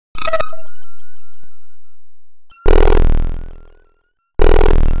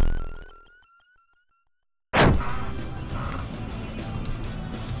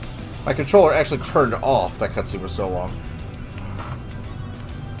My controller actually turned off. That cutscene was so long.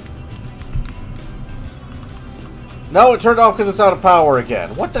 No, it turned off because it's out of power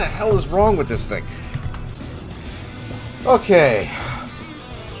again. What the hell is wrong with this thing? Okay.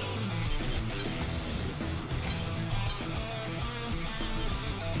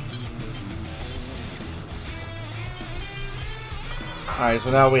 Alright,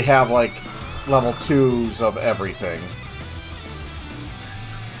 so now we have, like, level 2s of everything.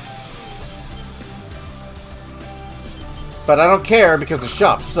 But I don't care because the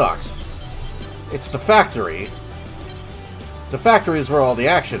shop sucks. It's the factory. The factory is where all the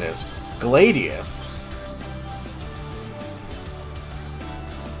action is. Gladius.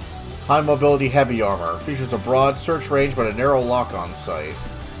 High mobility heavy armor. Features a broad search range but a narrow lock-on sight.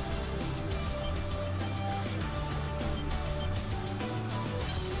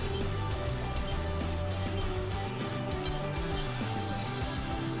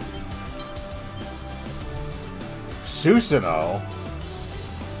 Susanoo?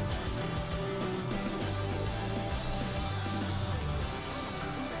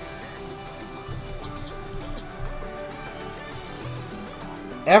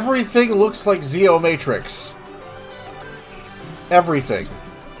 Everything looks like Zeo Matrix. Everything.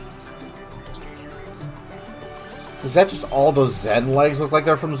 Is that just all those Zen legs look like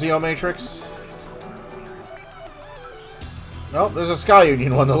they're from Zeo Matrix? Nope, there's a Sky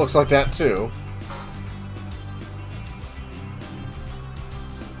Union one that looks like that too.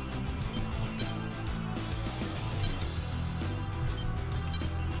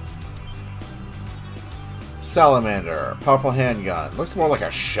 Salamander. Powerful handgun. Looks more like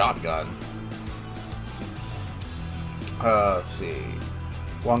a shotgun. Let's see.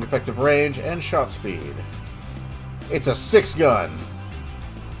 Long effective range and shot speed. It's a 6-gun.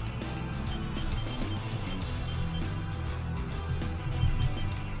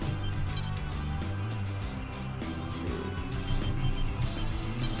 Let's see.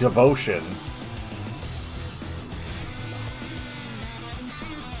 Devotion.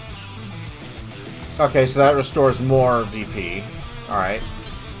 Okay, so that restores more VP. Alright.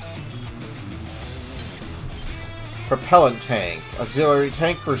 Propellant tank. Auxiliary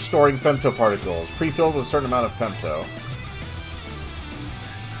tank for storing femto particles. Pre-filled with a certain amount of femto.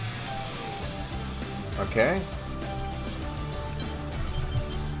 Okay.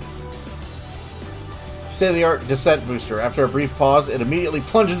 State-of-the-art descent booster. After a brief pause, it immediately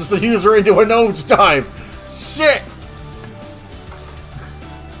plunges the user into a nosedive. Shit!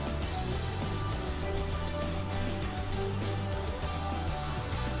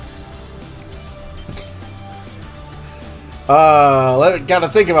 Gotta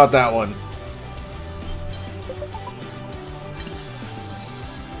think about that one.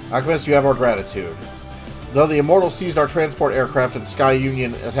 Alchemist, you have our gratitude. Though the Immortals seized our transport aircraft and Sky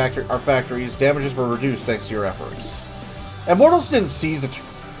Union attacked our factories, damages were reduced thanks to your efforts. Immortals didn't seize the...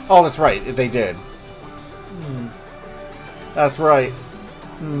 Oh, that's right. They did. That's right.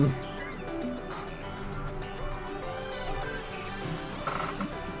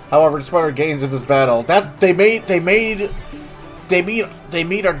 However, despite our gains in this battle, they made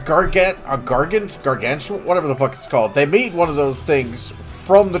a gargantuan, whatever the fuck it's called. They made one of those things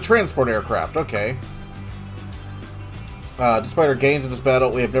from the transport aircraft. Okay. Despite our gains in this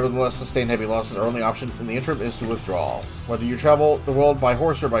battle, we have nevertheless sustained heavy losses. Our only option in the interim is to withdraw. Whether you travel the world by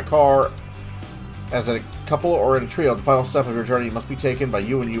horse or by car, as a couple or in a trio, the final step of your journey must be taken by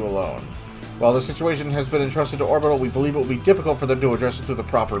you and you alone. While the situation has been entrusted to Orbital, we believe it will be difficult for them to address it through the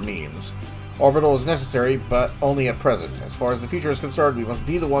proper means. Orbital is necessary, but only at present. As far as the future is concerned, we must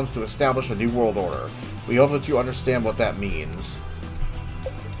be the ones to establish a new world order. We hope that you understand what that means.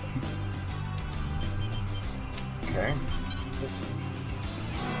 Okay.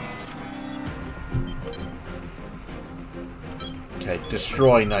 Okay,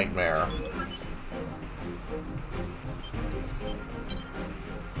 destroy Nightmare.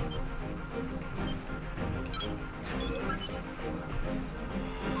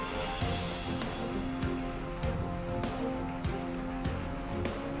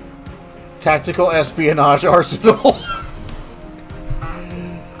 Tactical espionage arsenal.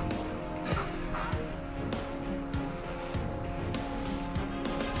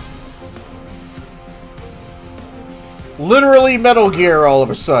 Literally Metal Gear all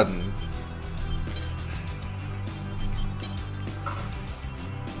of a sudden.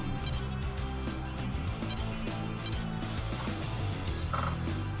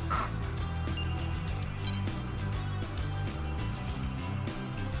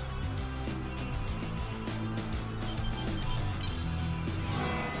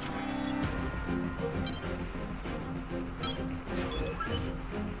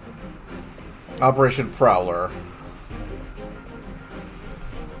 Operation Prowler.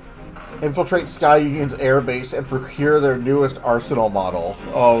 Infiltrate Sky Union's airbase and procure their newest arsenal model.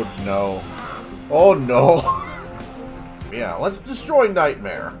 Oh no. Oh no. Yeah, let's destroy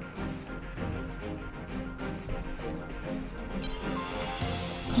Nightmare.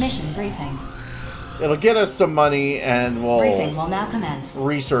 Mission briefing. It'll get us some money and we'll... Briefing will now commence.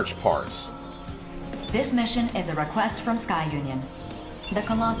 Research parts. This mission is a request from Sky Union. The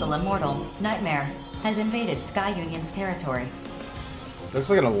colossal immortal, Nightmare, has invaded Sky Union's territory. Looks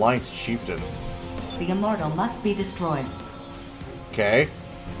like an Alliance chieftain. The immortal must be destroyed. Okay.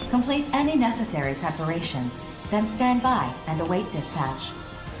 Complete any necessary preparations, then stand by and await dispatch.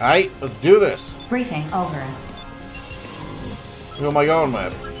 Alright, let's do this. Briefing over. Who am I going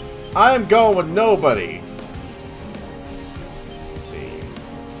with? I'm going with nobody. Let's see.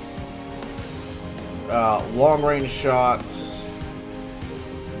 Long range shots.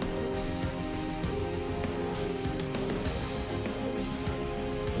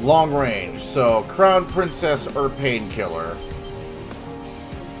 Long range. So, Crown Princess or Painkiller.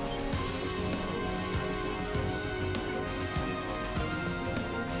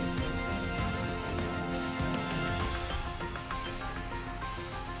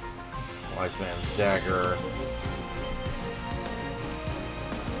 Wise Man's Dagger.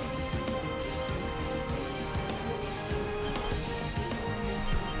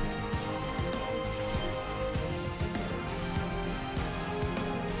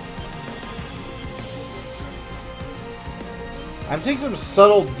 I'm seeing some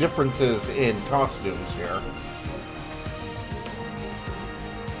subtle differences in costumes here.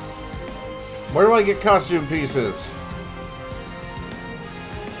 Where do I get costume pieces?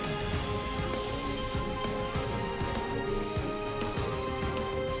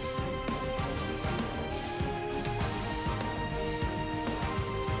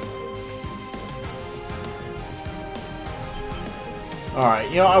 Alright,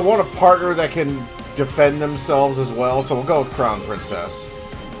 you know, I want a partner that can defend themselves as well, so we'll go with Crown Princess.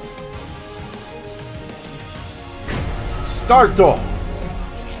 Starto!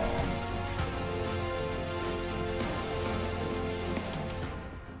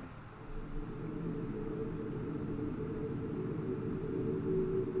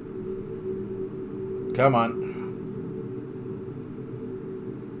 Come on.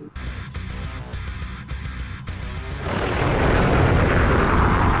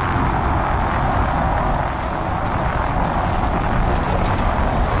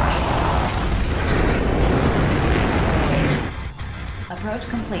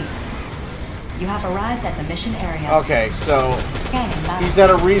 You have arrived at the mission area. Okay, so Scanning battle. He's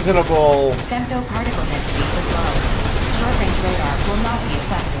at a reasonable... Femto particle density is low. Short-range radar will not be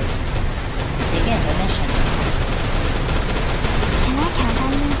affected. Begin the mission. Can I count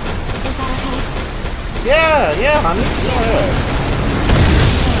on you? Is that okay? Yeah, honey. Yeah.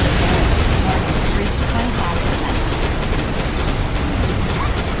 Has reached 25%.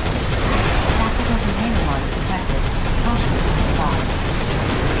 Tactical container launch detected. Caution is advised.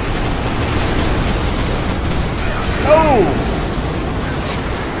 Oh!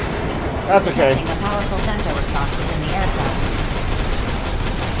 That's okay. Detecting a powerful femto response within the aircraft.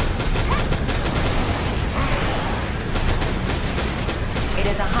 It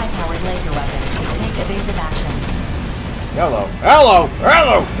is a high-powered laser weapon. Take evasive action. Hello.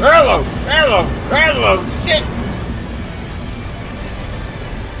 Shit!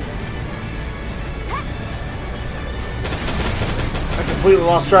 I completely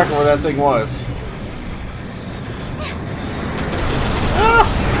lost track of where that thing was.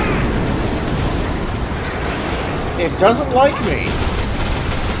 It doesn't like me.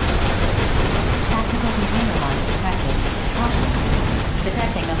 Tactical container launch detected. Caution.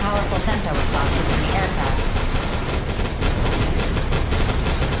 Detecting a powerful femto response within the aircraft.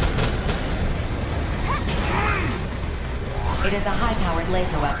 It is a high-powered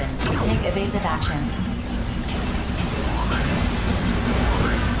laser weapon. Take evasive action.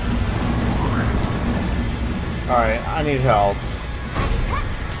 Alright, I need help.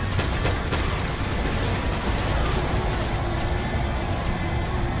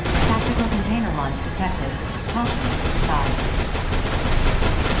 Container launch detected. Caution is advised.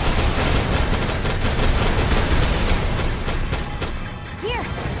 Here!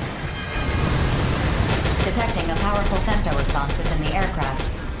 Detecting a powerful femto response within the aircraft.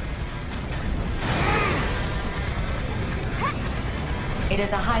 It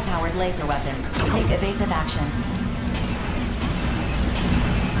is a high-powered laser weapon. Take evasive action.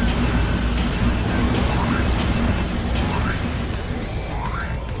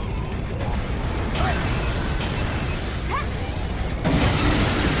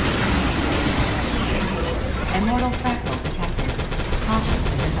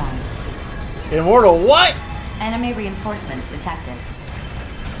 Immortal what? Enemy reinforcements detected.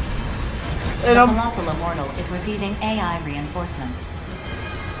 And The Colossal Immortal is receiving AI reinforcements.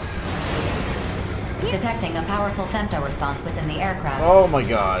 Detecting a powerful femto response within the aircraft. Oh my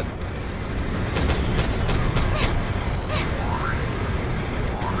god.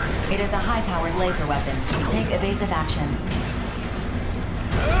 It is a high-powered laser weapon. Take evasive action.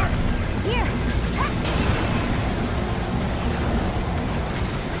 Here.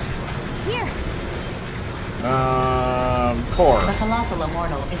 Here. Core. The Colossal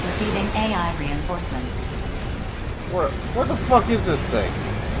Immortal is receiving AI reinforcements. What the fuck is this thing?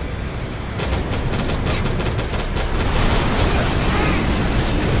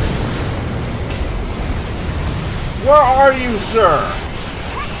 Where are you, sir?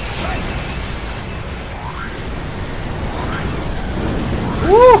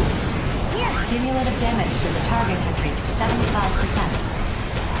 Woo! Cumulative damage to the target has reached 75%.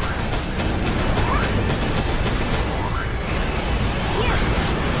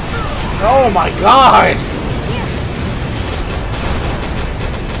 Oh my god!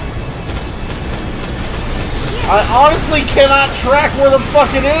 I honestly cannot track where the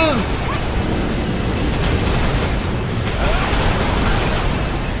fuck it is!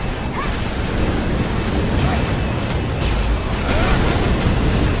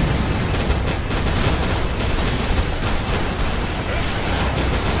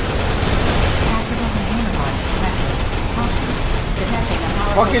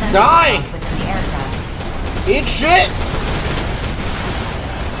 Fucking die! Within the aircraft. Eat shit!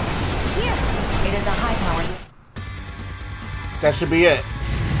 It is a high-powered. That should be it.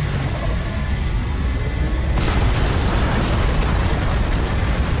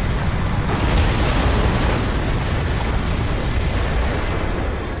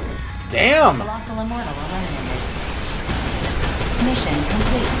 Damn! Colossal Immortal eliminated. Mission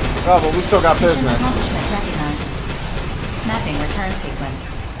complete. Oh, but we still got Mission business. accomplishment recognized. Mapping return sequence.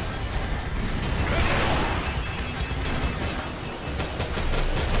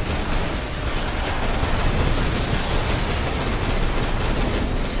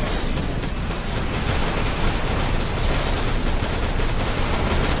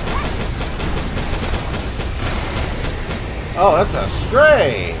 Oh, that's a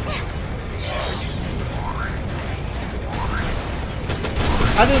stray!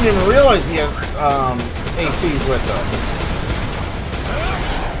 I didn't even realize he had ACs with him.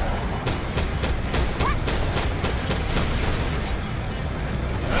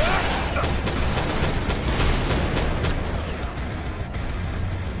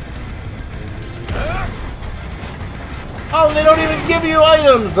 Oh, they don't even give you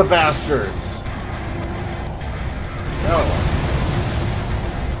items, the bastards! No.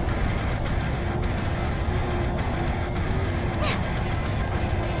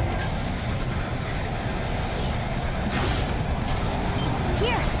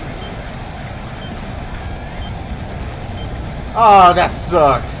 Oh, that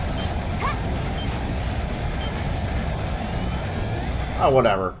sucks. Oh,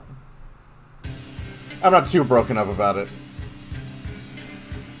 whatever. I'm not too broken up about it.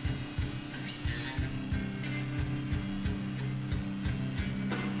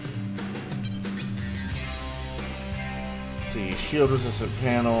 Let's see, shield resistant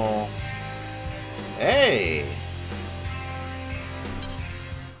panel. Hey!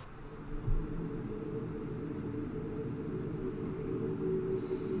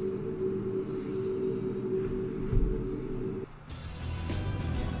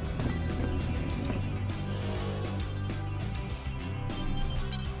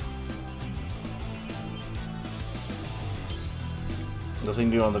 Nothing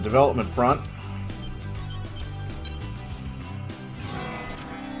new on the development front.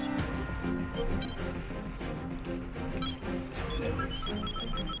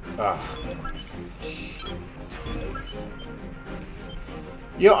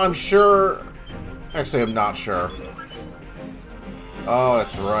 Yo, I'm sure... Actually, I'm not sure. Oh,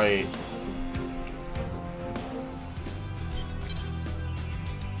 that's right.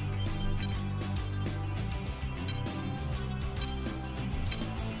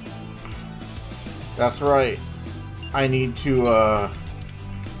 That's right. I need to,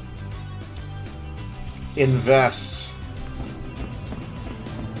 invest.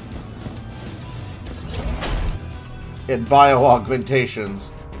 In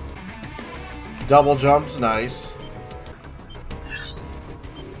bio-augmentations. Double jumps, nice.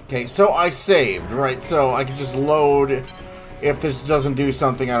 Okay, so I saved, right? So I can just load if this doesn't do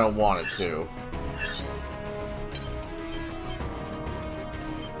something I don't want it to.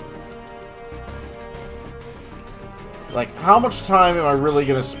 Like, how much time am I really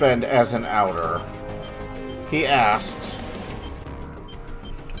going to spend as an outer? He asked.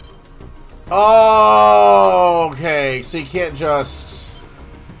 Oh, okay. So you can't just...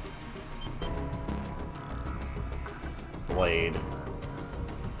 Blade.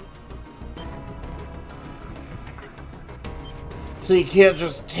 So you can't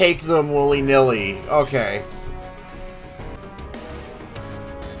just take them willy-nilly. Okay.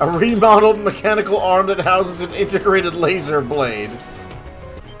 A remodeled mechanical arm that houses an integrated laser blade.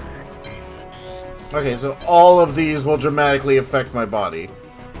 Okay, so all of these will dramatically affect my body.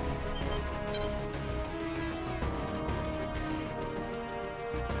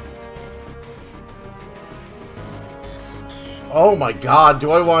 Oh my god, do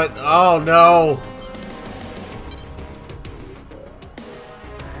I want... Oh no!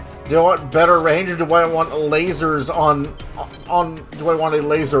 Do I want better range, or do I want lasers on... Do I want a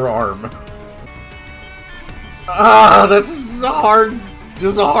laser arm? Ah, this is a hard...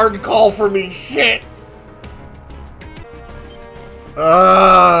 This is a hard call for me. Shit!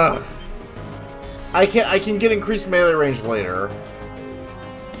 I can get increased melee range later.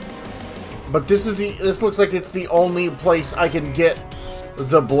 But this looks like it's the only place I can get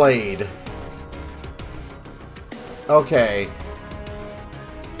the blade. Okay.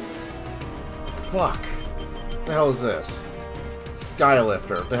 Fuck. What the hell is this?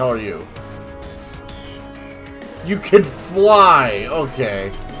 Skylifter. What the hell are you? You can fly!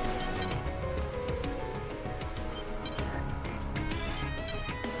 Okay.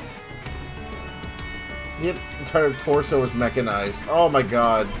 The entire torso is mechanized. Oh my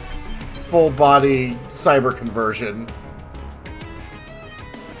god. Full body cyber conversion.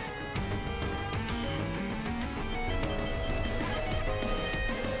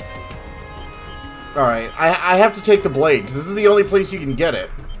 Alright, I have to take the blade, because this is the only place you can get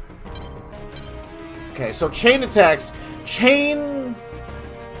it. Okay, so chain attacks. Chain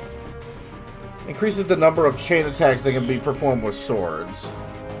increases the number of chain attacks that can be performed with swords.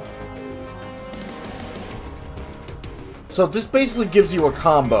 So this basically gives you a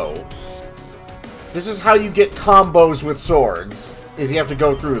combo. This is how you get combos with swords, is you have to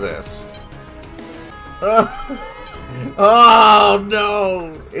go through this. Oh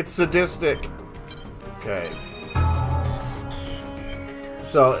no! It's sadistic. Okay.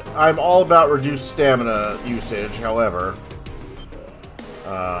 So, I'm all about reduced stamina usage, however.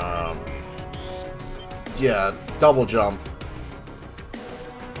 Yeah, double jump.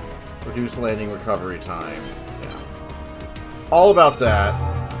 Reduce landing recovery time. Yeah. All about that.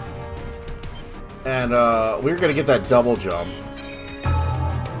 And, we're gonna get that double jump.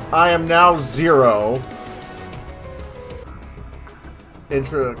 I am now 0.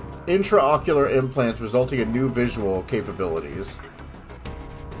 Intraocular implants resulting in new visual capabilities.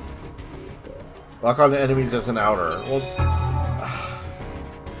 Lock on to enemies as an outer. Well,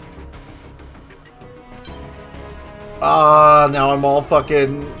 now I'm all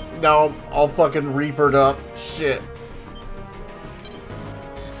fucking... Now I'm all fucking reapered up. Shit.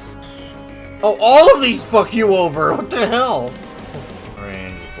 Oh, all of these fuck you over! What the hell?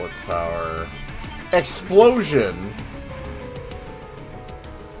 Range, blitz power... Explosion!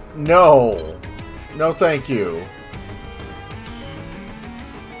 No. No thank you.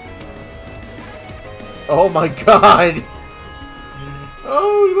 Oh my god!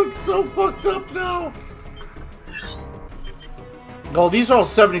 Oh, he looks so fucked up now! Well, these are all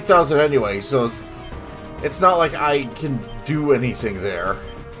 70,000 anyway, so it's not like I can do anything there.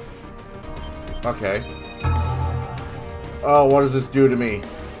 Okay. Oh, what does this do to me?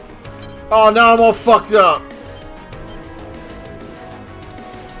 Oh, now I'm all fucked up!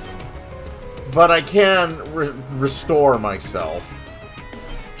 But I can restore myself.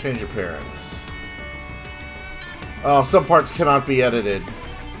 Change appearance. Oh, some parts cannot be edited.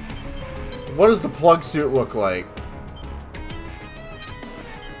 What does the plug suit look like?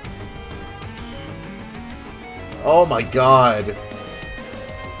 Oh my god.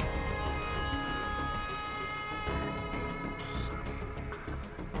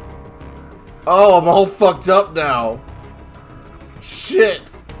 Oh, I'm all fucked up now. Shit.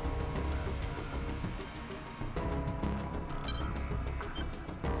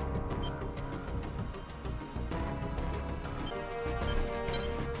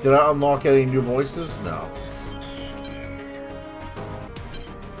 Did I unlock any new voices? No.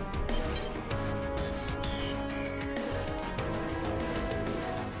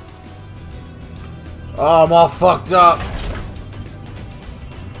 Oh, I'm all fucked up.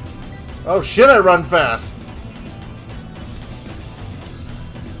 Oh shit, I run fast.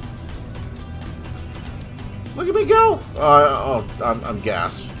 Look at me go. I'm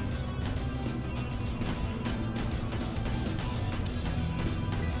gassed.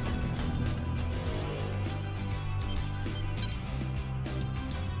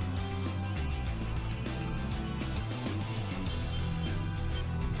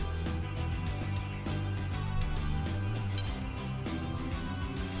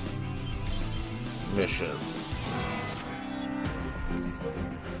 mission.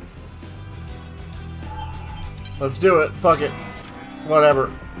 Let's do it. Fuck it.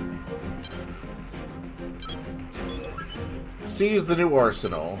 Whatever. Seize the new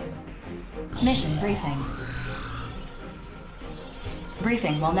arsenal. Mission briefing.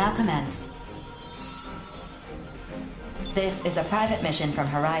 Briefing will now commence. This is a private mission from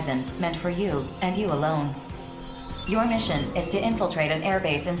Horizon, meant for you, and you alone. Your mission is to infiltrate an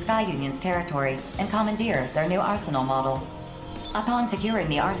airbase in Sky Union's territory and commandeer their new arsenal model. Upon securing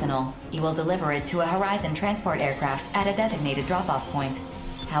the arsenal, you will deliver it to a Horizon transport aircraft at a designated drop-off point.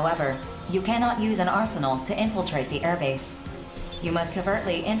 However, you cannot use an arsenal to infiltrate the airbase. You must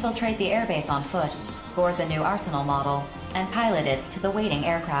covertly infiltrate the airbase on foot, board the new arsenal model, and pilot it to the waiting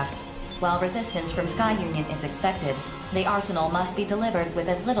aircraft. While resistance from Sky Union is expected, the arsenal must be delivered with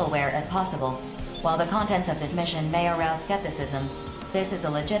as little wear as possible. While the contents of this mission may arouse skepticism, this is a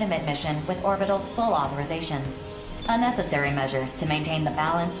legitimate mission with Orbital's full authorization. A necessary measure to maintain the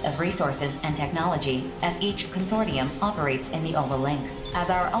balance of resources and technology as each consortium operates in the Oval Link, as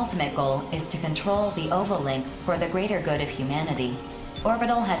our ultimate goal is to control the Oval Link for the greater good of humanity.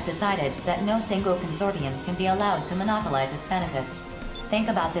 Orbital has decided that no single consortium can be allowed to monopolize its benefits. Think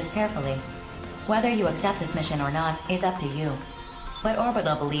about this carefully. Whether you accept this mission or not is up to you. But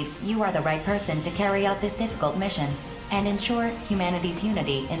Orbital believes you are the right person to carry out this difficult mission and ensure humanity's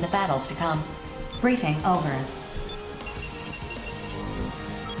unity in the battles to come. Briefing over.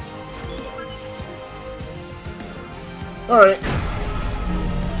 Alright.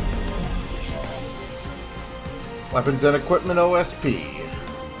 Weapons and equipment OSP.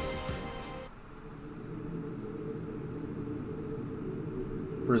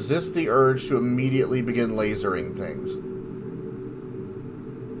 Resist the urge to immediately begin lasering things.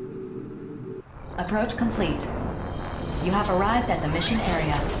 Approach complete. You have arrived at the mission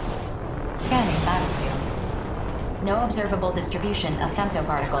area. Scanning battlefield. No observable distribution of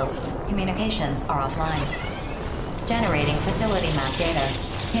femtoparticles. Communications are offline. Generating facility map data.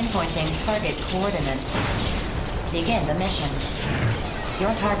 Pinpointing target coordinates. Begin the mission.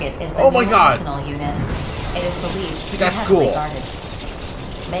 Your target is the new arsenal unit. It is believed to be heavily guarded.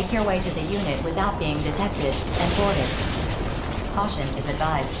 Make your way to the unit without being detected and board it. Caution is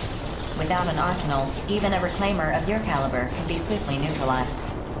advised. Without an arsenal, even a reclaimer of your caliber can be swiftly neutralized.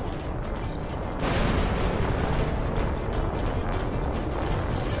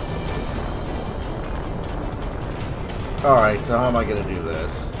 Alright, so how am I going to do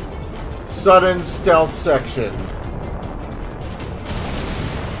this? Sudden stealth section.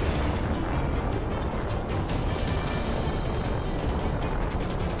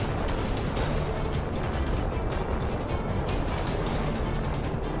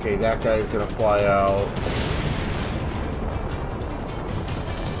 Okay, that guy's gonna fly out.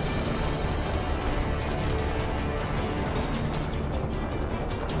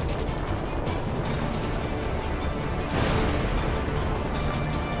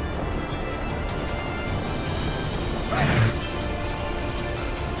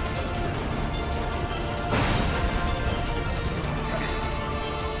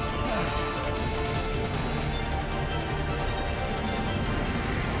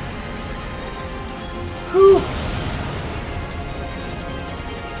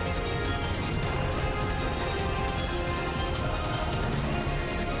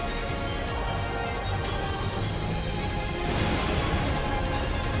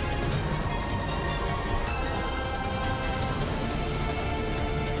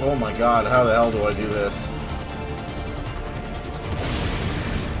 Oh my god, how the hell do I do this?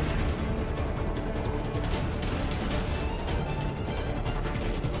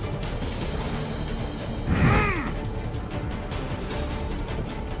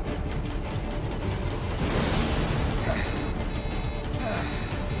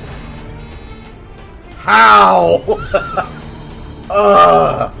 How?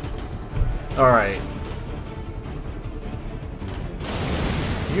 Alright.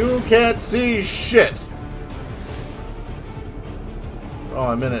 You can't see shit! Oh,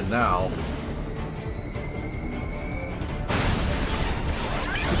 I'm in it now.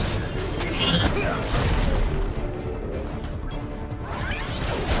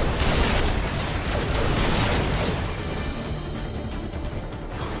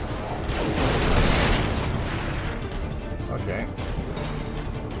 Okay.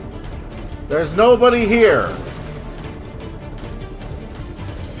 There's nobody here!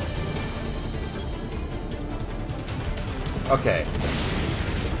 Okay.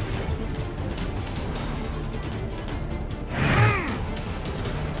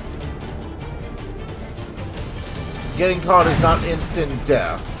 Getting caught is not instant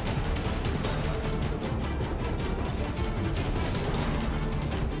death.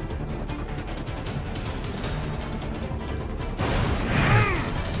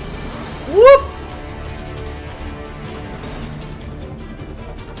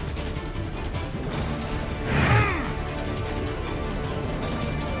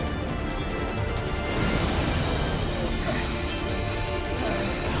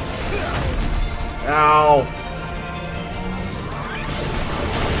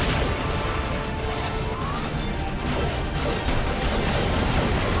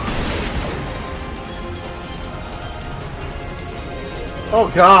 Oh,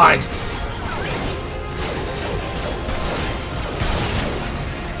 God!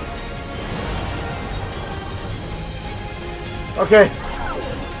 Okay.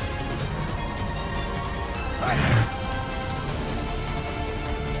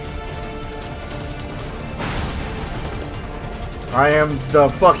 I am the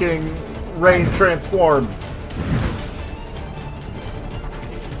fucking rain transformed.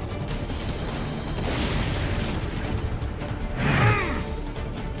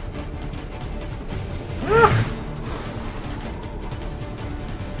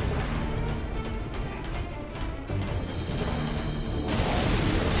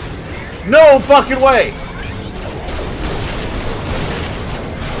 No fucking way!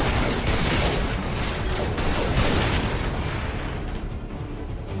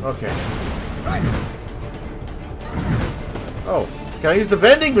 Okay. Oh, can I use the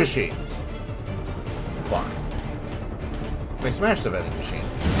vending machines? Fuck. I smashed the vending machine.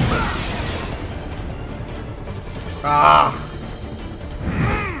 Ah!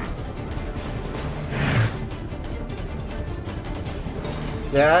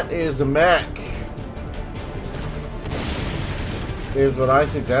 That is a mech. Is what I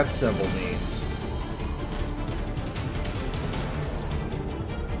think that symbol means.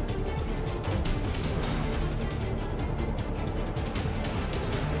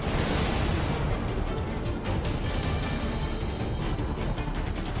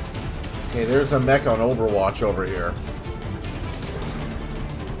 Okay, there's a mech on Overwatch over here.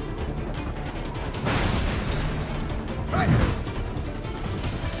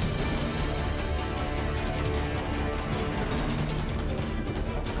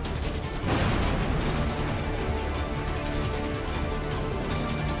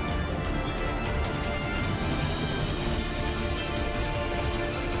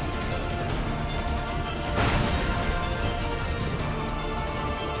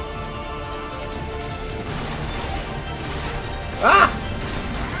 Ah!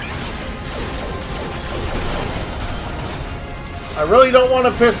 I really don't want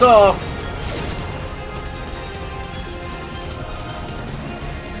to piss off.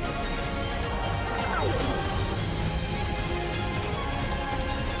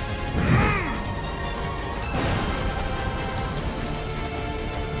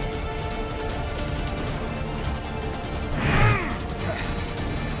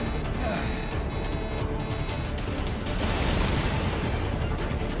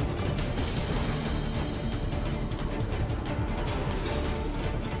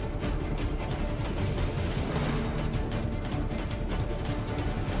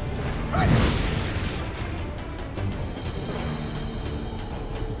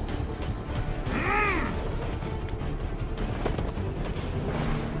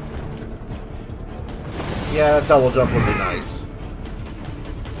 Yeah, that double jump would be nice.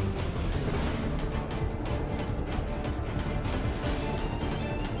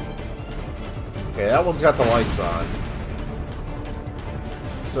 Okay, that one's got the lights on.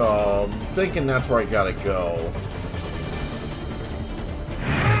 So, I'm thinking that's where I gotta go.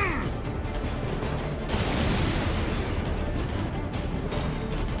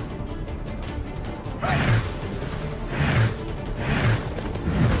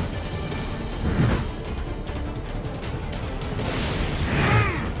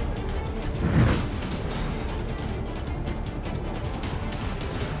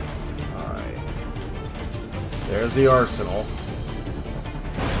 There's the arsenal.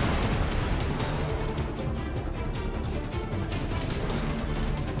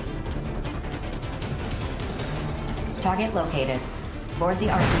 Target located. Board the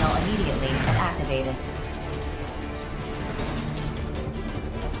arsenal immediately and activate it.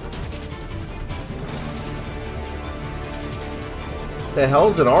 The hell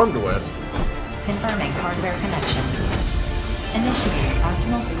is it armed with? Confirming hardware connection. Initiating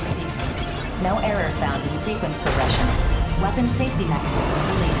arsenal boot sequence. No errors found in sequence progression. Weapon safety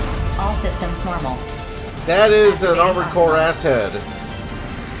mechanism released. All systems normal. That is Activate an armored core arsenal. asshead.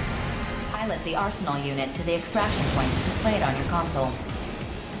 Pilot the arsenal unit to the extraction point displayed on your console.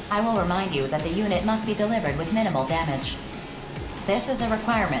 I will remind you that the unit must be delivered with minimal damage. This is a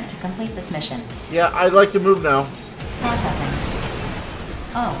requirement to complete this mission. Yeah, I'd like to move now. Processing.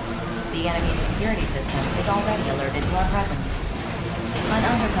 Oh, the enemy security system is already alerted to our presence. An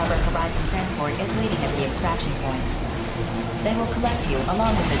undercover Horizon transport is waiting at the extraction point. They will collect you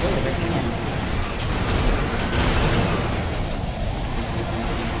along with the delivered unit.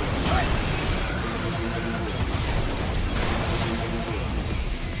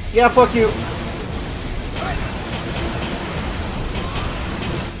 Yeah, fuck you.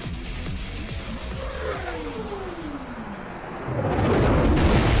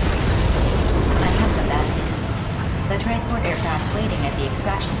 waiting at the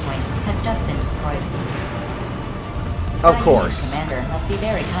extraction point has just been destroyed. Of course. Sky Union's commander must be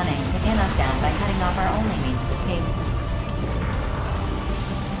very cunning to pin us down by cutting off our only means of escape.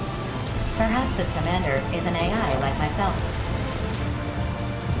 Perhaps this commander is an AI like myself.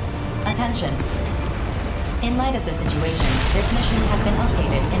 Attention. In light of the situation, this mission has been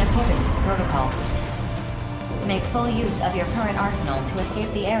updated in accordance with protocol. Make full use of your current arsenal to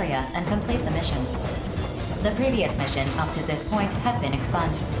escape the area and complete the mission. The previous mission up to this point has been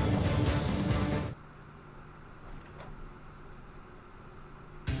expunged.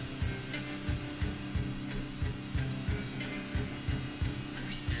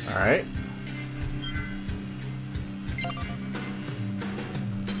 Alright.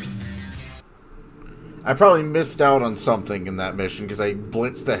 I probably missed out on something in that mission because I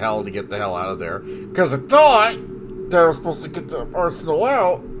blitzed the hell to get the hell out of there. Because I thought that I was supposed to get the arsenal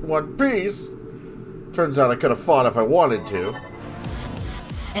out one piece. Turns out I could have fought if I wanted to.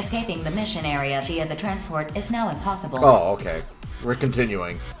 Escaping the mission area via the transport is now impossible. Oh, okay. We're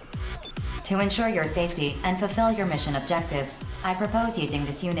continuing. To ensure your safety and fulfill your mission objective, I propose using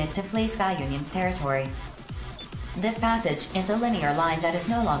this unit to flee Sky Union's territory. This passage is a linear line that is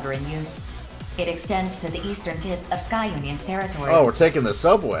no longer in use. It extends to the eastern tip of Sky Union's territory. Oh, we're taking the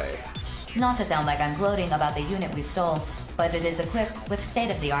subway. Not to sound like I'm gloating about the unit we stole, but it is equipped with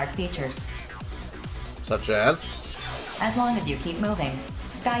state-of-the-art features. Such as? As long as you keep moving,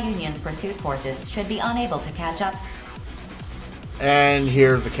 Sky Union's pursuit forces should be unable to catch up. And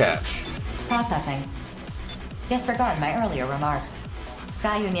here's the catch. Processing. Disregard my earlier remark.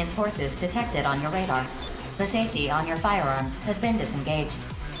 Sky Union's forces detected on your radar. The safety on your firearms has been disengaged.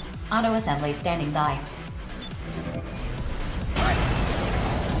 Auto-assembly standing by.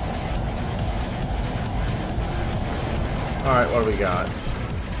 Alright, what do we got?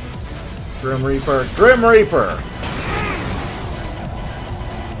 Grim Reaper. Grim Reaper!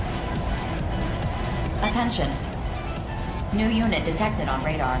 Attention. New unit detected on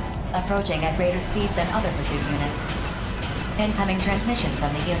radar. Approaching at greater speed than other pursuit units. Incoming transmission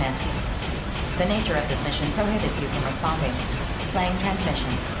from the unit. The nature of this mission prohibits you from responding. Playing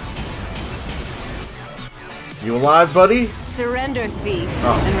transmission. You alive, buddy? Surrender, thief,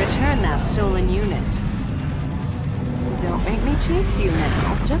 Oh. and return that stolen unit. Don't make me chase you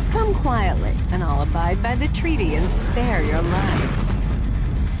now. Just come quietly, and I'll abide by the treaty and spare your life.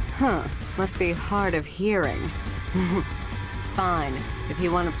 Huh. Must be hard of hearing. Fine. If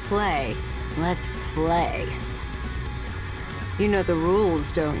you want to play, let's play. You know the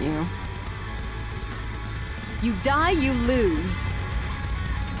rules, don't you? You die, you lose.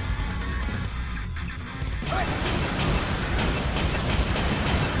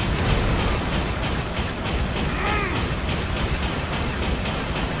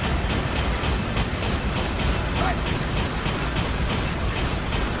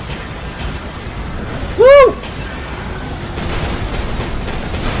 Woo!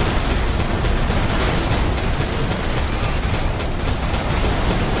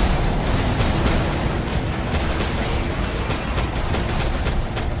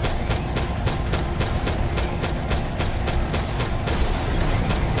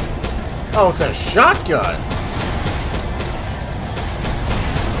 Oh, it's a shotgun!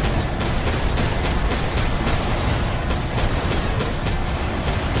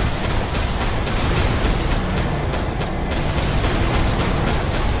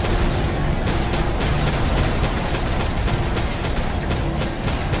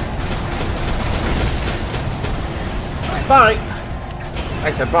 Bye!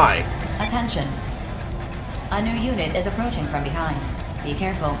 I said bye. Attention. A new unit is approaching from behind. Be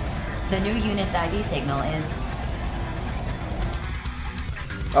careful. The new unit's ID signal is...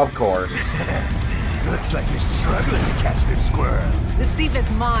 Of course. Looks like you're struggling to catch this squirrel. This thief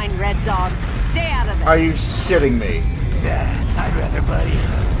is mine, Red Dog. Stay out of this. Are you shitting me? Nah, I'd rather, buddy.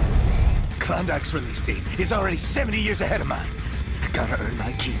 Klondike's release date is already 70 years ahead of mine. I gotta earn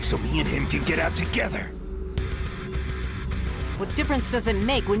my keep so me and him can get out together. What difference does it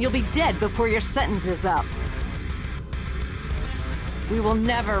make when you'll be dead before your sentence is up? We will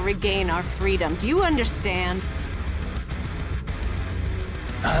never regain our freedom. Do you understand?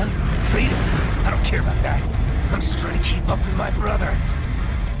 Huh? Freedom? I don't care about that. I'm just trying to keep up with my brother.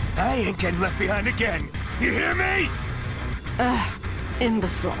 I ain't getting left behind again. You hear me?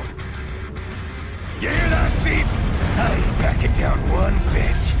 Imbecile. You hear that, thief? I ain't backing down one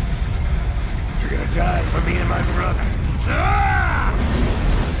bit. You're gonna die for me and my brother. Ah!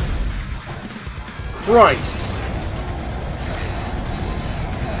 Christ!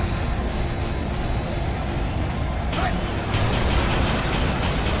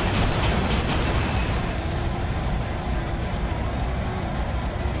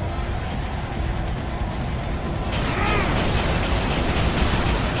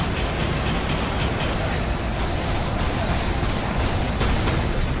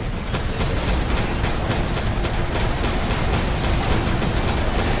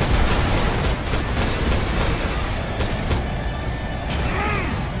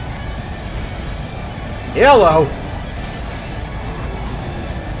 Hello.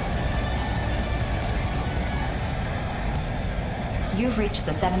 You've reached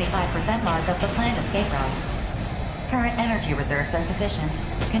the 75% mark of the planned escape route. Current energy reserves are sufficient.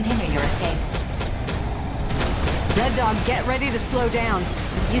 Continue your escape. Red Dog, get ready to slow down.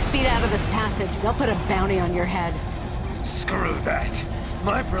 You speed out of this passage, they'll put a bounty on your head. Screw that.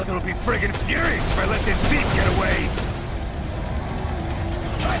 My brother will be friggin' furious if I let this thief get away.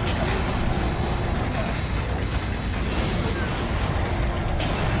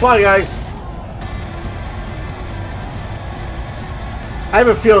 Bye, guys. I have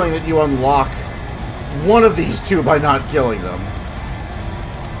a feeling that you unlock one of these two by not killing them.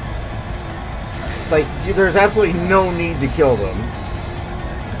 Like, there's absolutely no need to kill them.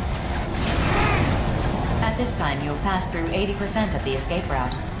 At this time, you have passed through 80% of the escape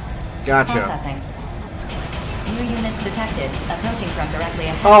route. Gotcha. Processing. New units detected, approaching from directly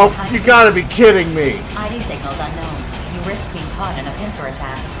ahead. Oh, you gotta be kidding me. ID signals unknown. You risk being caught in a pincer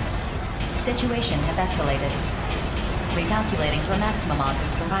attack. Situation has escalated. Recalculating for maximum odds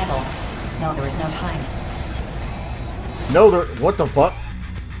of survival. No, there is no time. No, there. What the fuck?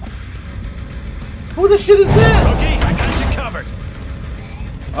 Who the shit is that? Okay, I got you covered.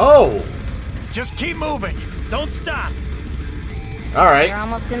 Oh. Just keep moving. Don't stop. All right. You're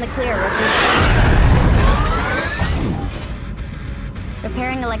almost in the clear, rookie.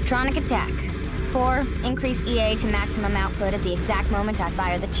 Preparing electronic attack. 4, increase EA to maximum output at the exact moment I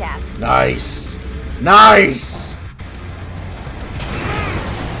fire the chaff. Nice. Nice.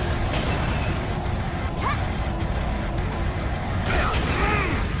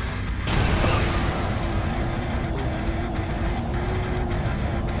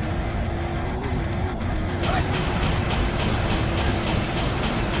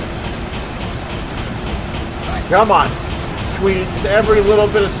 Come on. Squeeze every little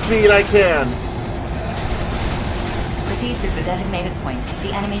bit of speed I can. Proceed through the designated point.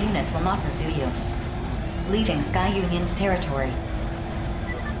 The enemy units will not pursue you. Leaving Sky Union's territory.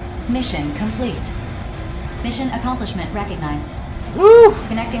 Mission complete. Mission accomplishment recognized. Woo!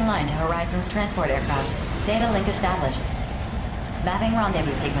 Connecting line to Horizon's transport aircraft. Data link established. Mapping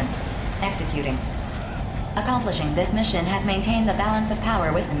rendezvous sequence. Executing. Accomplishing this mission has maintained the balance of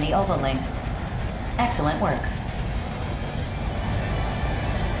power within the Oval Link. Excellent work.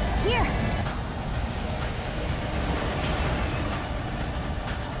 Here!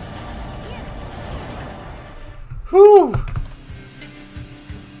 Whew.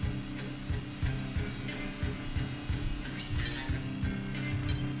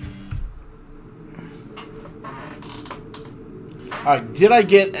 Alright, did I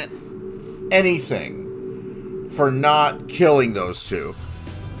get anything for not killing those two?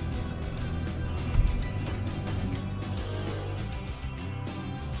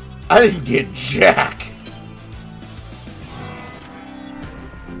 I didn't get jack.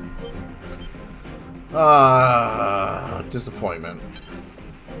 Disappointment.